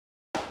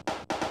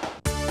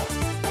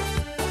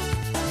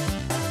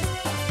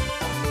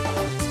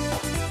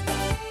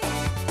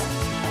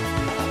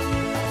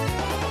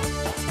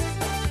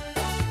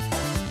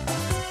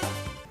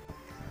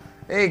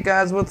Hey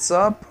guys, what's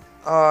up?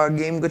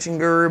 Game Glitching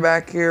Guru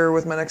back here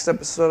with my next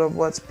episode of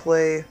Let's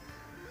Play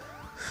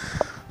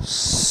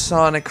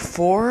Sonic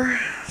 4.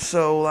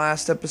 So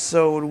last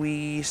episode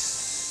we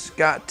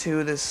got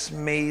to this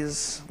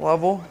maze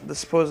level, the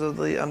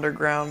supposedly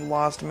underground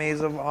lost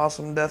maze of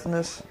awesome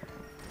deathness.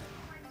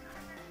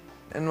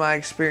 In my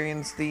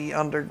experience, the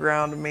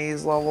underground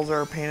maze levels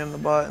are a pain in the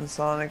butt in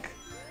Sonic.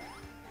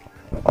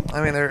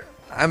 I mean,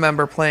 I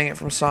remember playing it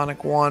from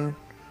Sonic 1.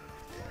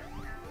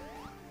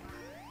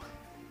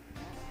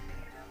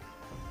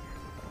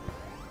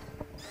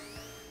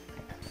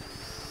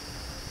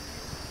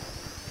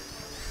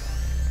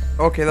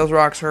 Okay, those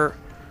rocks hurt.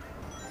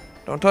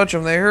 Don't touch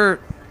them, they hurt.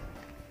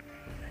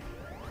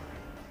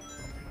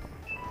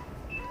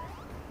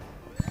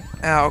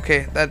 Ah,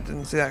 okay, that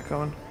didn't see that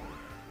coming.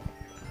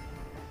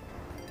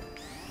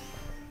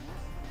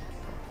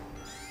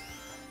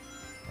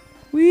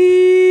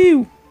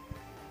 Whee!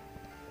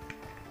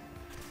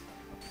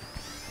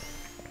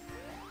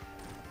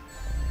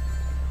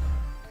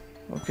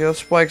 Okay, those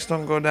spikes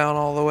don't go down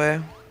all the way.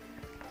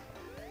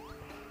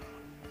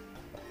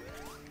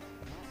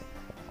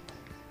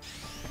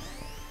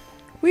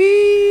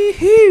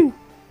 Wee-hoo!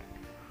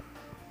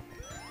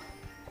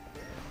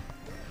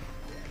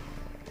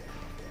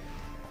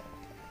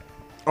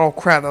 Oh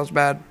crap, that was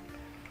bad.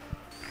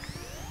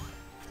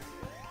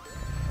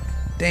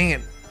 Dang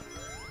it.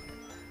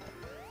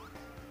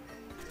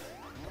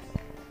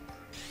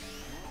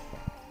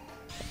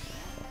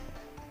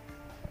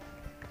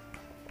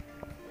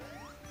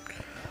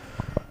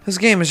 This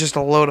game is just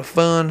a load of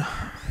fun.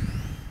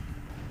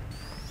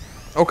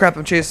 Oh crap,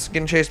 I'm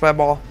getting chased by a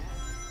ball.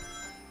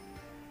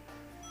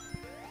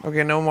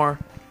 Okay, no more.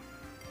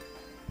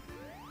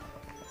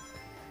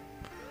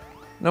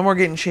 No more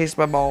getting chased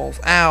by balls.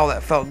 Ow,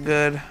 that felt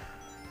good.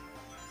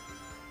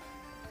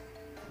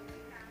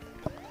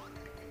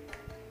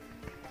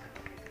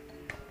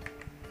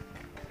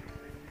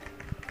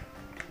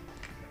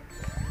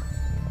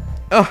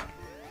 Ugh.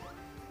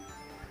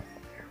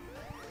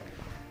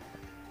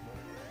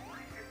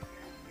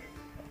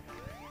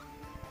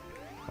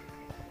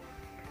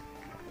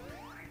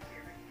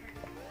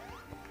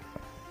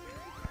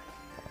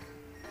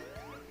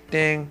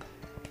 Dang.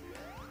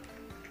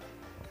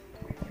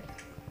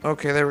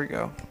 Okay, there we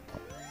go.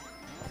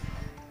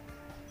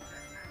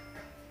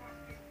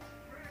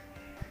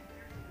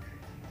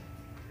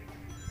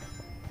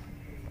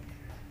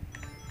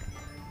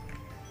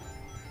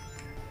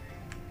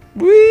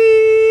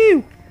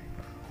 Woo!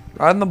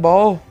 Riding the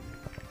ball.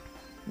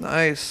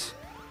 Nice.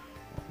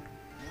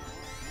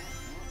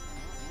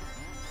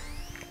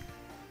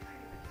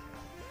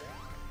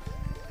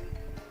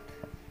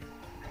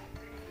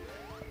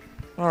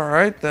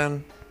 Alright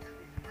then.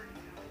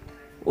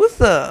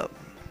 What's up?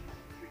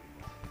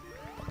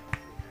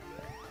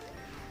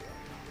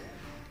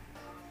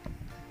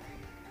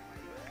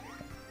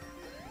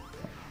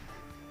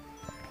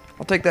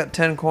 I'll take that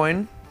 10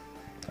 coin.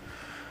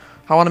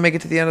 I want to make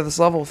it to the end of this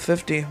level with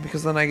 50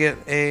 because then I get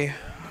a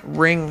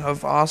ring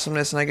of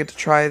awesomeness and I get to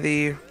try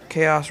the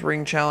Chaos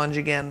Ring Challenge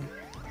again.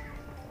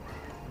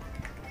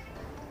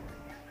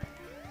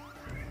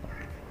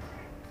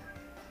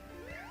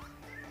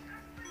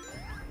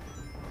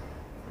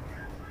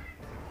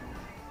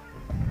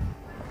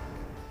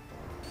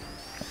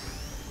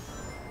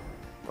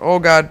 Oh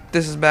god,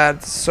 this is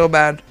bad. This is so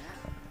bad.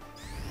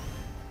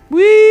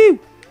 Woo!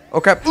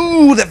 Oh crap.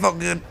 Ooh, that felt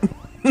good.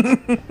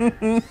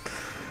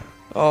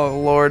 Oh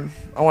lord.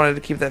 I wanted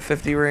to keep that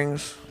 50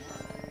 rings.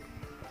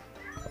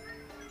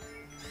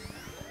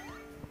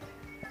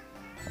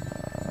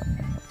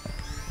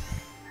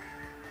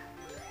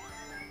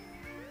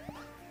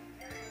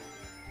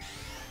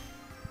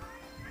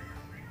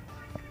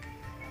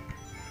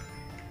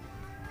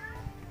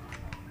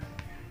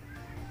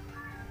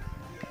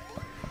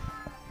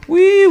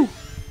 Woo!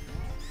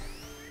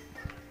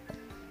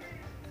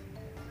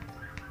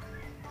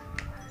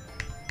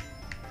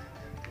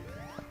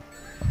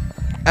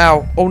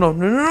 Ow. Oh no,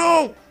 no, no,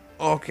 no!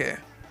 Okay.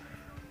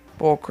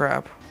 Bull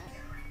crap.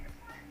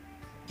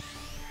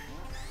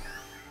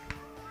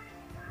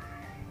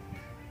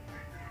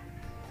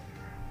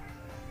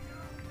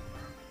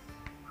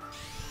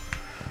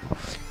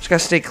 Just gotta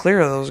stay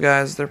clear of those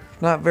guys. They're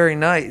not very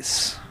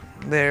nice.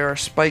 They are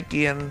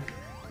spiky and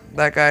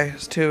that guy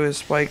too is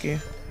spiky.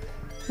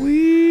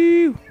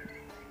 Woo!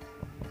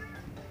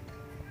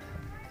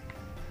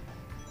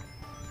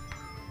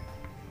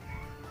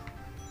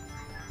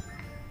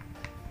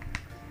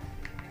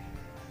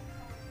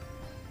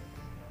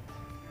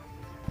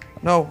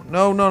 No,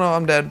 no, no, no,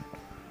 I'm dead.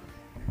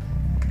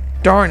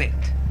 Darn it.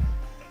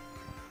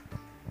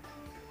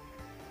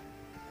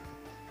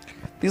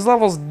 These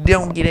levels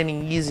don't get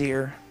any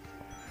easier.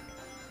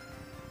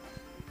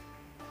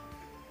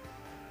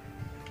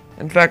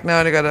 In fact, now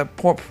I gotta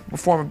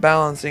perform a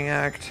balancing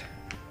act.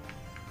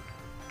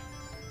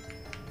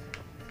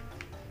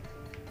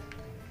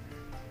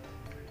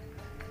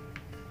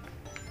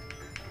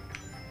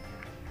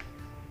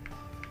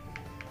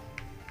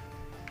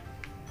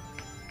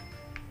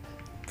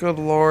 Good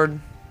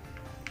lord.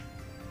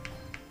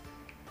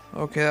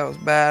 Okay, that was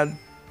bad.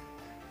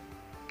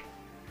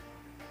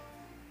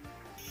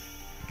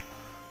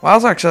 Wow,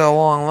 that's actually a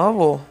long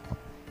level.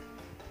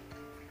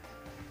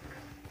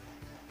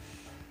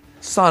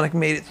 Sonic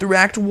made it through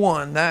Act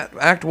 1. That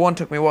Act 1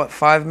 took me, what,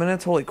 5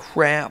 minutes? Holy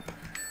crap.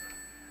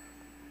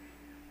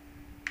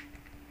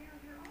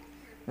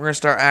 We're gonna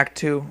start Act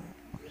 2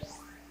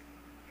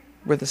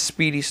 with a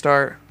speedy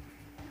start.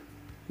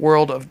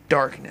 World of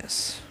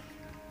Darkness.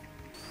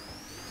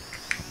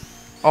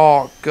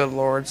 Oh, good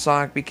lord.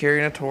 Sonic be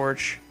carrying a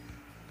torch.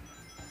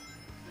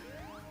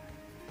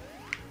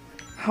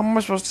 How am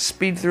I supposed to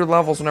speed through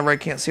levels whenever I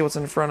can't see what's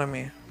in front of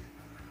me?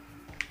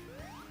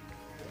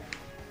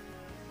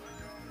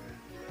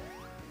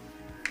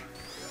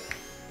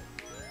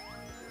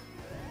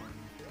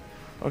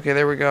 Okay,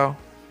 there we go.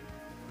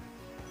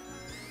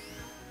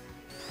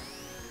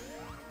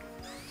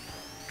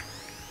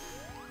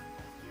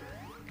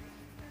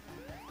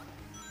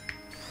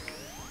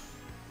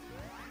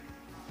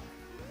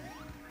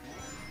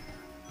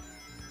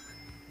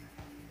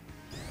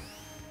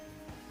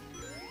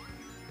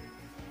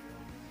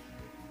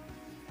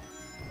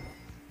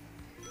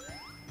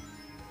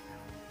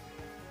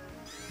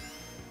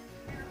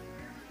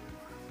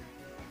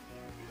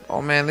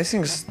 Oh man, these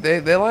things, they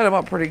light them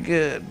up pretty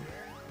good.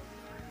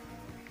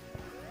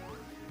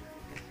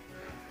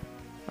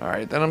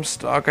 Alright, then I'm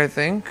stuck, I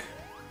think.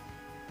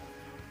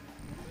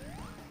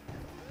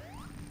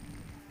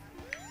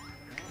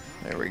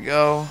 There we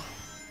go.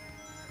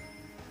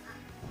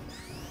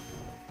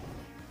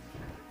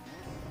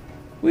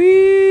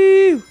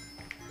 Whee!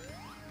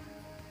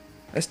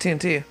 That's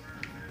TNT.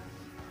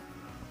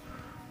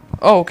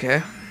 Oh,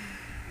 okay.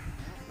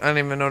 I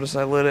didn't even notice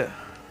I lit it.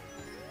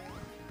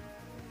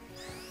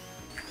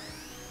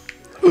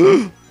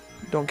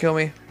 Don't kill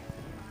me.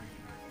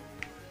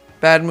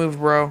 Bad move,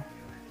 bro.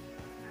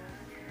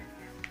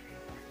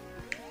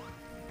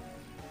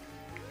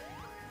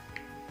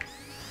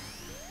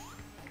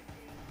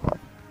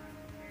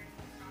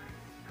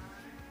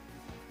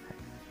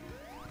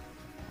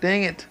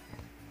 Dang it.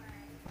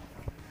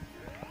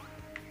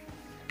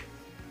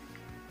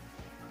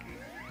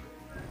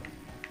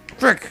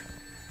 Frick.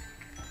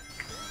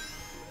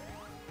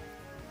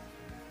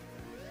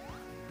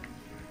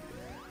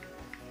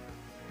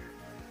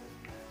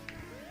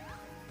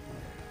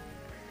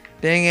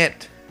 Dang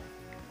it.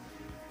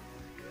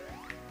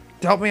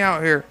 Help me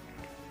out here.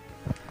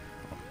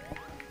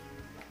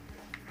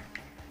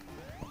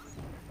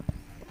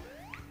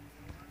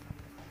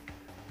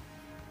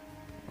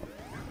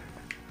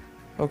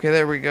 Okay,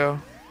 there we go.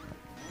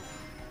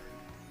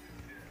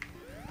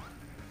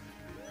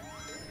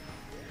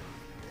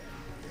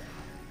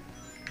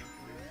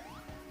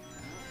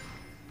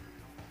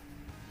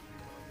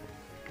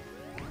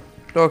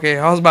 Okay,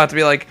 I was about to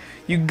be like,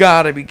 you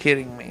gotta be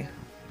kidding me.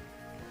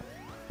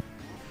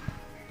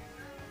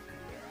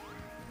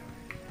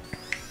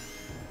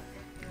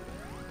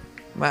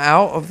 Am I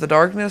out of the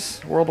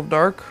darkness? World of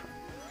Dark?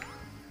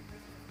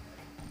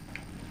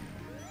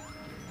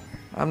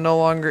 I'm no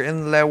longer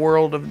in the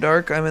world of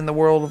dark. I'm in the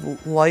world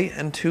of light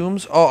and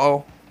tombs.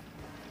 Uh-oh.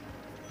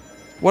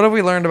 What have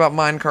we learned about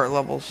minecart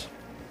levels?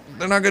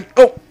 They're not good.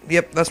 Oh,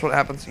 yep, that's what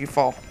happens. You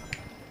fall.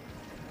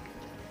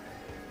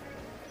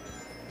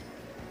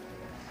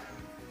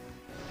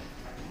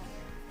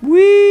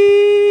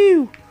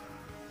 Woo!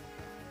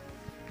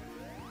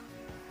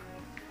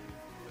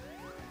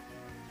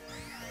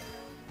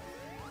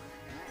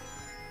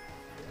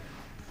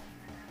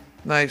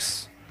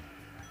 Nice.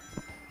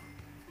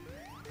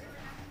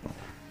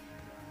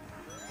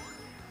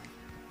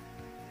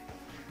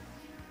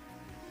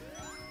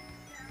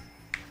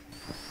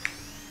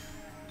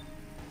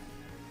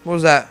 What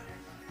was that?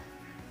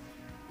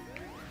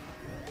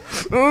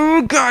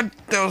 Oh god,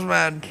 that was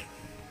bad.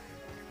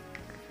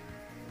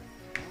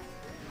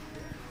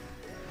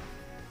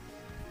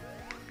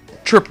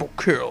 Triple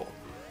kill.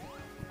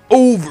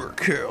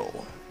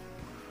 Overkill.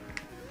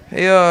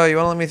 Hey, you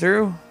wanna let me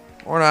through?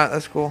 Or not,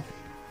 that's cool.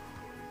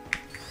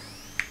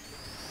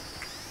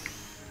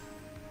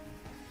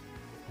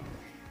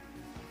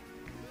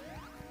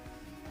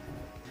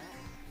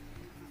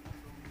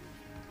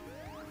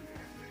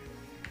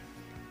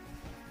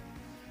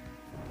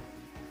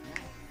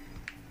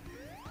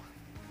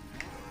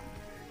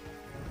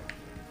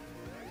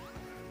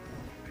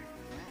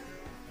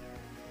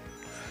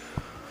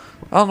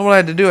 I don't know what I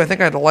had to do. I think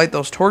I had to light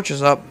those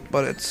torches up,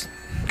 but it's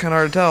kind of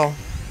hard to tell.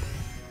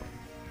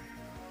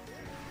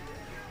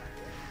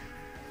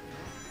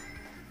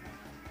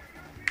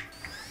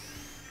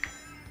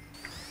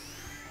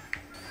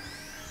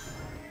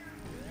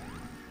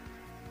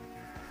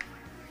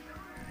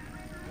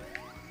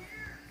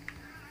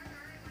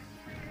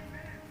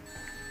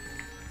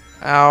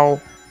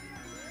 Ow.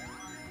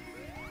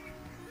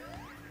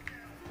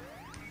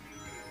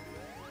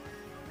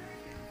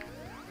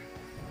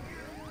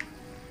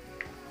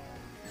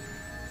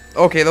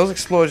 Okay, those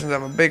explosions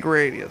have a big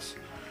radius.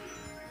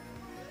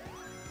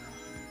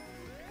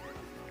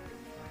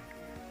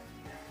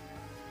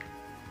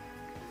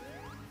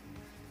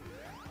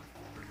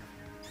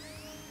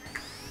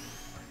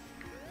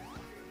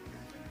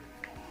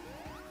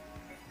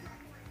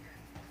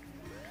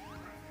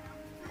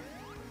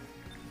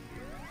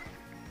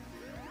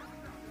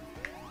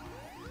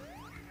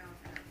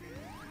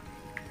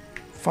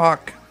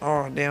 Fuck.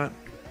 Oh, damn it.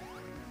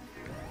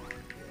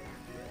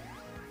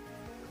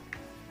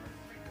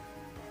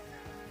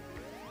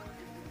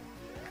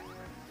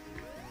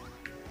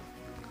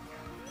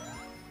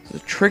 It's a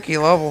tricky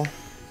level.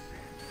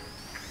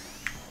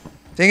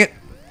 Dang it.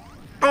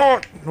 Oh,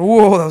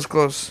 whoa, that was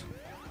close.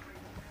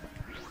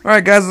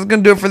 Alright, guys, that's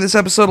going to do it for this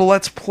episode of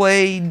Let's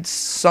Play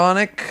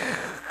Sonic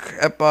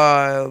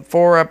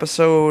 4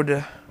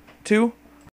 Episode 2.